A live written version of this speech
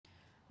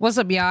What's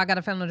up, y'all? I got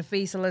a family to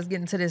feed, so let's get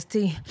into this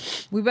tea.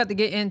 We about to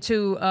get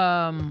into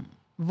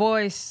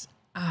voice.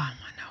 Oh,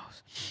 my nose.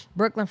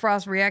 Brooklyn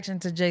Frost reaction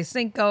to Jay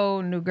Cinco,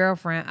 new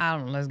girlfriend. I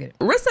don't know. Let's get it.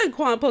 Rissa and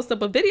Quan posted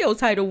up a video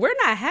titled, "We're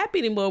not happy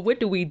anymore. What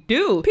do we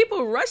do?"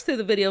 People rushed to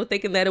the video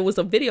thinking that it was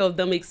a video of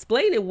them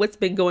explaining what's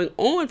been going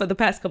on for the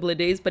past couple of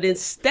days, but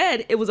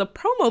instead it was a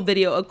promo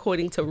video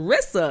according to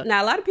Rissa.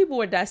 Now, a lot of people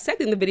were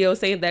dissecting the video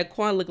saying that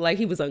Quan looked like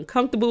he was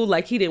uncomfortable,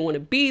 like he didn't want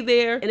to be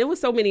there, and it was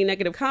so many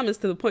negative comments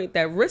to the point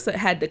that Rissa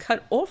had to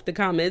cut off the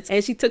comments,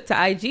 and she took to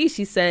IG.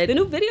 She said, "The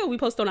new video we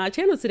post on our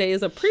channel today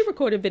is a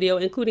pre-recorded video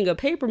including a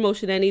paid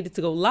promotion that needed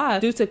to go live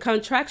due to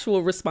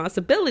contractual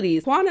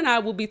responsibilities. Quan and I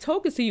will be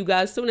talking to you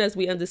guys soon as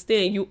we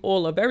understand you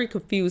all are very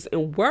confused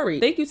and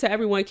worried. Thank you to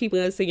everyone keeping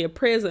us in your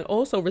prayers and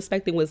also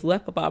respecting what's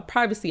left of our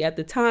privacy at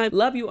the time.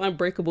 Love you,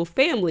 unbreakable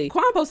family."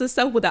 Quan posted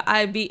himself with an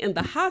IV in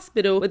the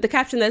hospital with the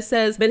caption that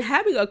says, "Been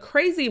having a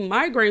crazy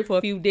migraine for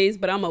a few days,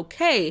 but I'm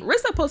okay."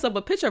 Rissa posted up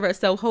a picture of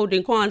herself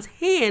holding Quan's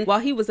hand while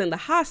he was in the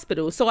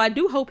hospital. So I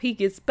do hope he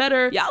gets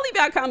better. Y'all leave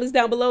your comments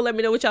down below. Let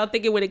me know what y'all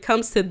thinking when it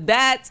comes to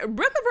that.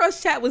 Brooklyn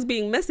Frost chat was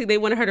being messy. They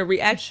wanted her to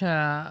react.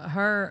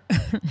 Her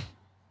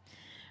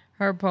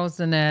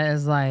posting that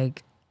is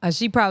like,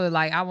 she probably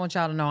like, "I want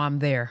y'all to know I'm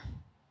there.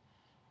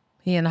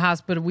 He in the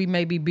hospital. We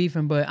may be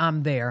beefing, but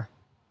I'm there."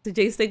 To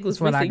Jay Cinco's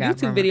recent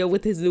YouTube video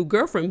with his new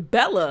girlfriend,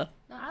 Bella.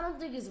 No, I don't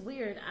think it's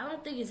weird. I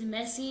don't think it's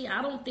messy.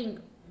 I don't think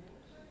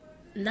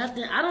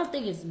nothing. I don't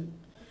think it's...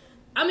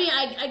 I mean,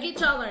 I get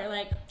y'all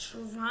like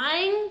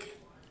trying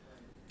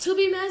to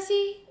be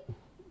messy,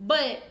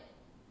 but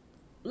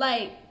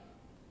like,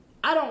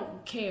 I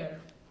don't care,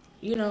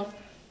 you know?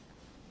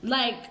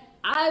 Like,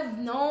 I've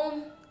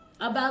known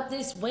about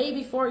this way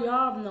before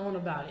y'all have known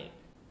about it.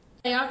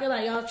 Y'all can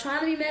like, y'all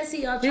trying to be messy,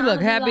 y'all trying to be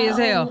look happy as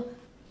hell.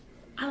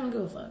 I don't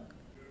give a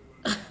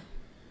fuck.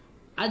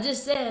 I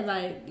just said,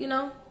 like, you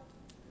know,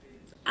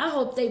 I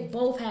hope they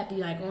both happy,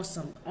 like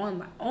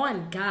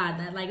on God,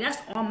 that like that's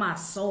on my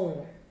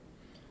soul.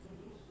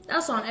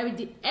 That's on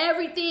everything,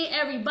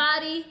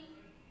 everybody,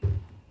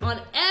 on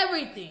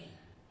everything.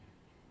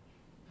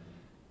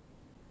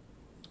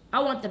 I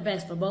want the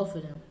best for both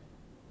of them.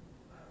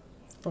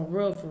 For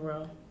real, for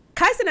real.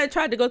 Kyson had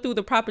tried to go through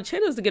the proper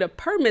channels to get a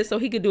permit so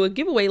he could do a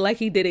giveaway like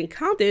he did in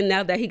Compton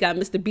now that he got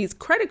Mr. B's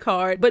credit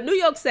card, but New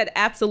York said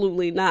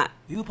absolutely not.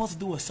 You were supposed to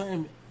do a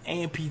certain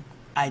A&P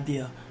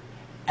idea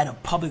at a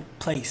public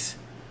place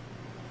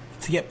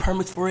to get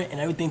permits for it and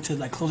everything to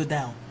like close it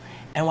down.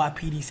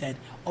 NYPD said,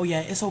 "Oh yeah,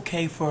 it's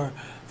okay for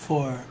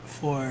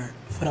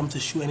them to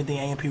shoot anything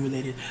A&P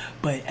related,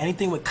 but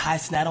anything with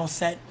Kyson on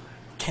set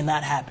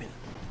cannot happen."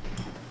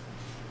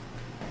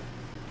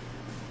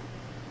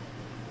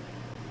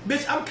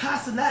 Bitch, I'm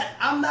Casanat.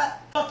 I'm not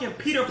fucking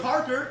Peter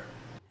Parker.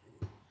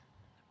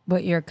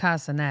 But you're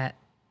Casanat,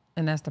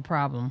 and that's the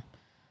problem.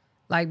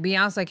 Like,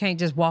 Beyonce can't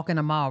just walk in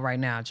the mall right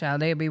now,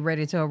 child. They'll be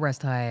ready to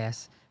arrest her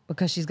ass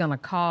because she's gonna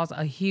cause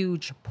a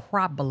huge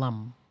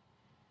problem.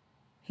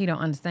 He don't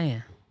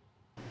understand.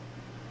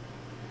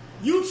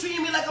 You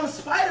treating me like I'm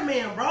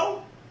Spider-Man,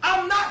 bro.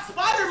 I'm not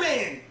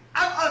Spider-Man.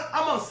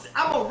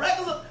 I'm a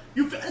regular.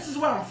 This is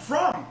where I'm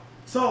from.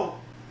 So,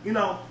 you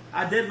know,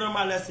 I did learn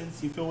my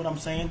lessons. You feel what I'm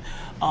saying?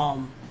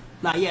 Nah,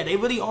 yeah, they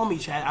really owe me,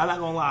 Chad. I'm not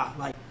gonna lie.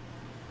 Like,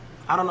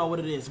 I don't know what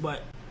it is,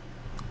 but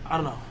I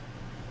don't know.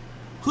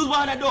 Who's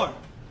behind that door?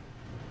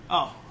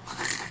 Oh,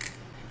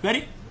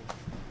 ready?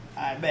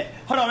 I bet.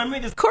 Hold on, let me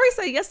just... Corey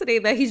said yesterday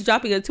that he's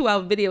dropping a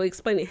 2-hour video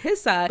explaining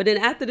his side, but then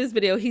after this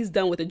video, he's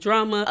done with the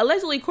drama.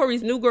 Allegedly,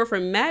 Corey's new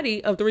girlfriend,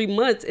 Maddie, of 3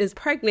 months, is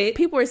pregnant.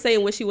 People were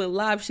saying when she went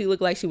live, she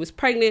looked like she was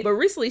pregnant, but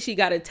recently she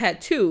got a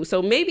tattoo.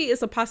 So maybe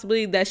it's a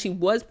possibility that she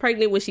was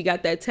pregnant when she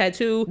got that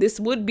tattoo. This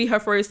would be her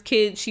first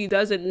kid. She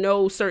doesn't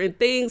know certain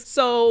things.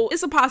 So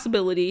it's a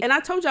possibility. And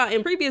I told y'all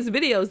in previous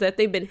videos that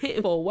they've been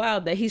hinting for a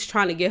while that he's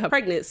trying to get her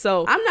pregnant.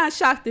 So I'm not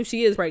shocked if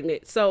she is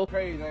pregnant. So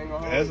crazy, ain't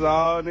gonna that's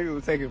all niggas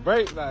was taking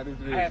breaks out of this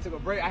video. I had to take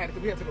a break. We had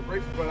to take a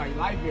break for like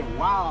life being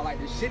wild. Like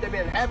the shit that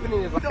been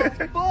happening is like, what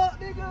the fuck,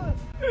 nigga?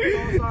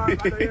 I'm sorry.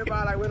 I know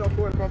everybody like wait on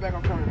for it to come back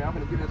on camera, man. I'm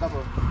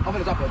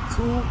gonna drop a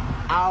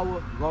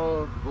 2-hour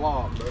long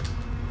vlog, bro.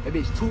 That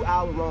bitch 2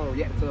 hours long.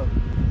 Yet to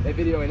that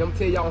video, and I'm gonna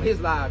tell y'all on his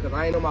live because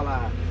I ain't on my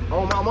live.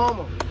 On my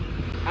mama.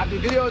 After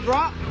the video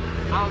drop,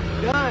 I'm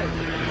done.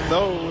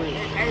 So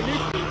hey,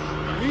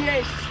 listen, we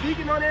ain't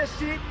speaking on that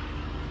shit.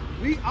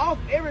 We off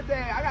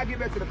everything. I gotta get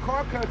back to the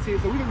car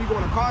content, so we gonna be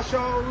going to car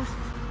shows.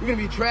 We gonna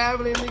be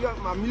traveling, nigga.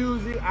 My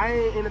music. I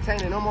ain't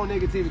entertaining no more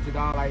negativity,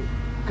 dog. Like,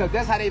 cause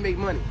that's how they make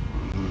money.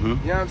 You know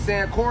what I'm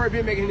saying? Corey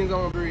been making his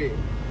own bread.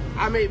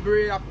 I make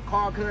bread off of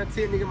car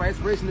content, nigga. My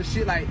inspirational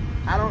shit. Like,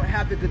 I don't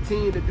have to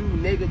continue to do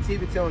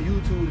negativity on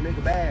YouTube to make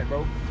it bad,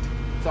 bro.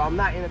 So I'm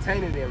not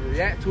entertaining them.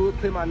 React to it,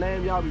 clear my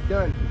name, y'all be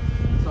done.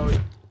 So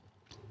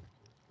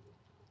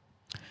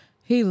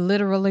he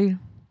literally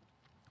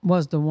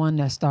was the one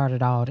that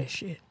started all this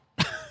shit.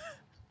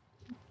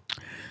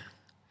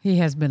 He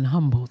has been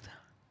humbled.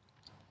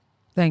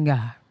 Thank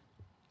God.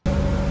 Y'all,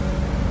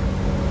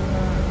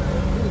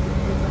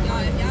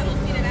 if y'all don't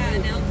see that I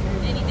announced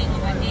anything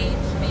on my page,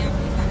 may y'all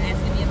please stop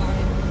asking me about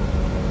it.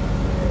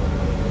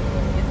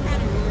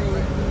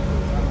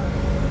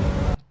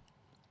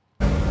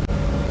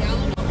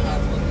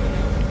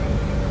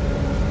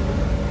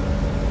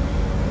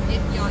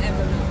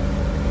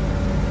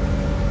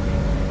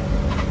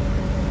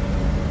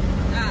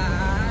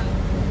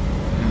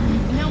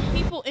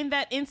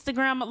 that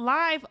Instagram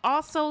Live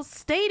also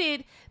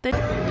stated that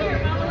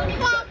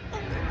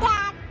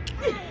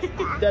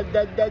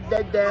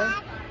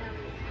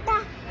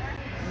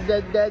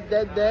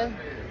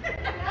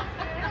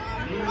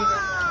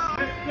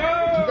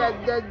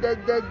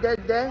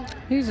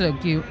He's so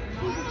cute.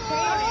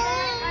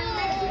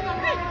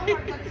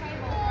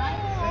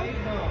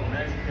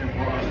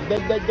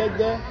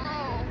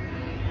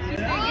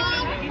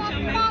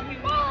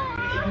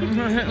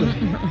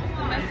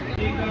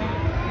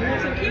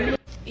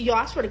 Yo,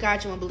 I swear to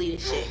God, you won't believe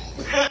this shit.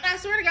 I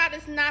swear to God,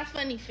 it's not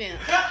funny, fam.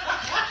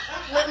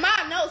 Look,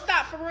 Mom, no,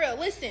 stop, for real.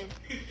 Listen.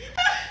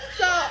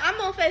 So, I'm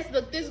on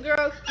Facebook. This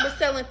girl was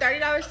selling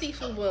 $30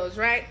 seafood boils,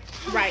 right?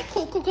 Right,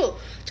 cool.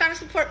 Trying to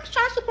support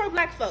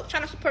black folk.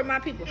 Trying to support my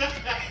people.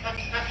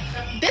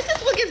 This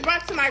is what gets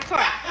brought to my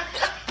car.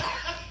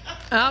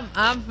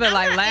 I'm feel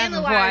like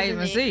laughing before I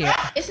even see it.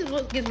 This is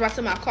what gets brought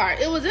to my car.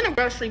 It was in a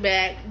grocery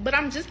bag, but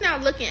I'm just now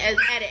looking at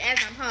it as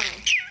I'm home.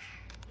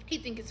 He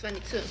think it's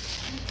funny too.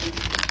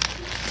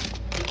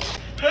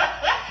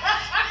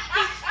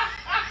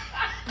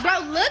 Bro,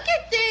 look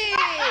at this.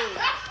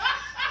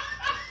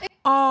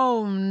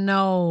 Oh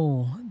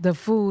no, the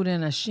food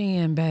in a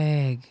Shein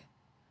bag.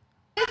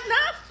 It's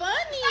not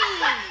funny.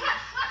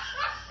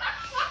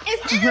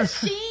 It's in a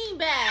Shein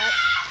bag.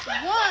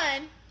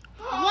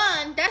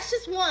 One, that's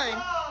just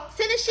one. It's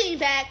in a Shein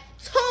bag.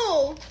 Two.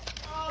 Oh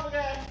my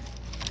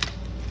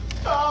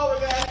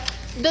God.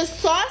 The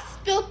sauce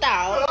spilled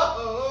out.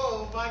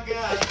 Oh my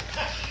God.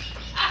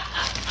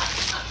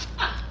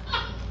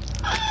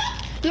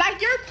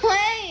 Like you're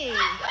playing.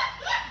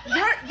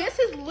 This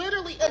is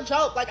literally a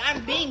joke. Like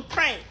I'm being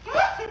pranked.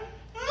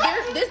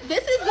 This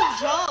is a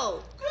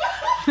joke.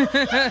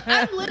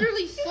 I'm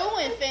literally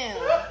suing, fam.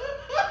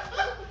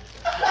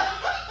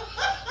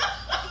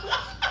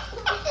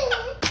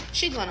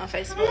 She going on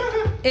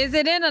Facebook. Is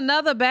it in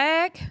another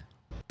bag?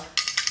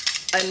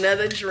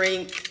 Another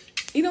drink.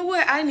 You know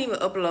what? I didn't even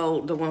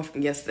upload the one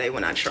from yesterday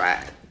when I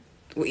tried.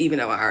 Well, even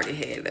though I already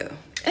had the.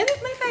 And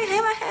it makes me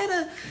have I had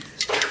a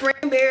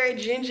cranberry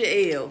ginger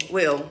ale.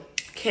 Well,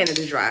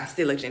 Canada Dry,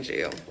 still a ginger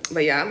ale.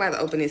 But yeah, I'm about to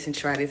open this and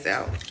try this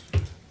out.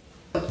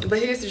 But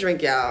here's the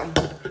drink, y'all.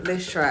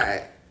 Let's try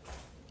it.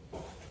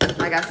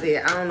 Like I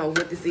said, I don't know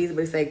what this is,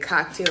 but it's a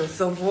cocktail,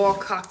 Savoir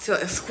cocktail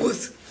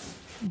exquisite.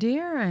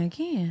 Dear, I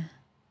can.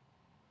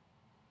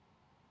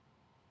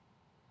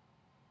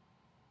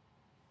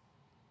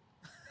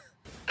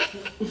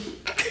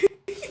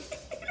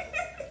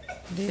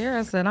 Dear,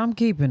 I said I'm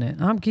keeping it.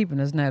 I'm keeping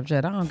the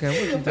Snapchat. I don't care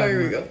what you're talking Oh, here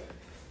we about.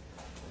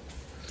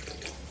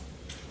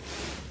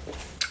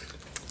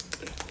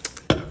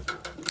 go.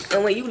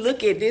 And when you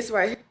look at this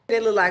right here,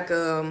 it look like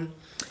a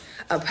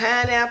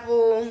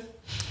pineapple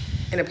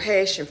and a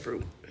passion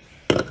fruit.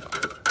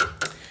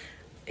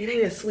 It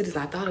ain't as sweet as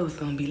I thought it was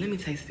gonna be. Let me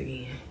taste it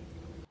again.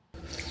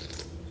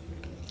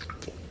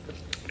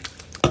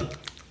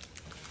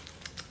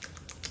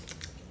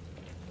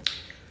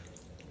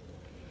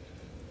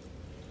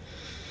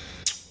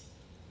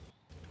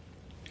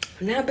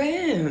 Not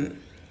bad.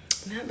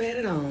 Not bad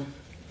at all.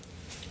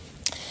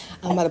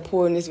 I'm about to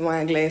pour in this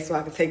wine glass so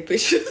I can take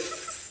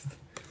pictures.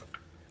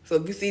 So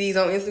if you see these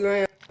on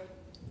Instagram,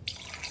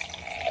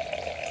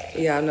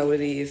 y'all know what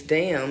it is.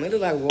 Damn, it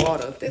look like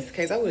water. If that's the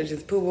case, I would have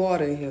just put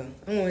water in here.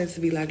 I want it to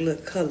be like a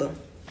little color.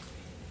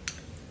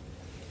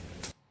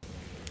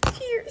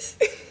 Cheers.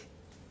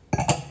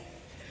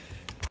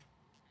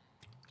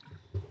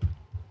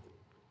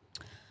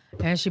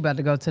 And she about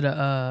to go to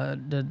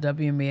the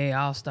WNBA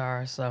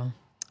All-Star, so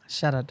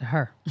shout out to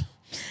her.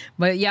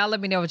 But y'all let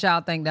me know what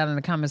y'all think down in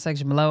the comment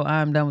section below.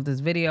 I'm done with this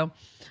video.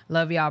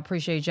 Love y'all.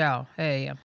 Appreciate y'all. Hey.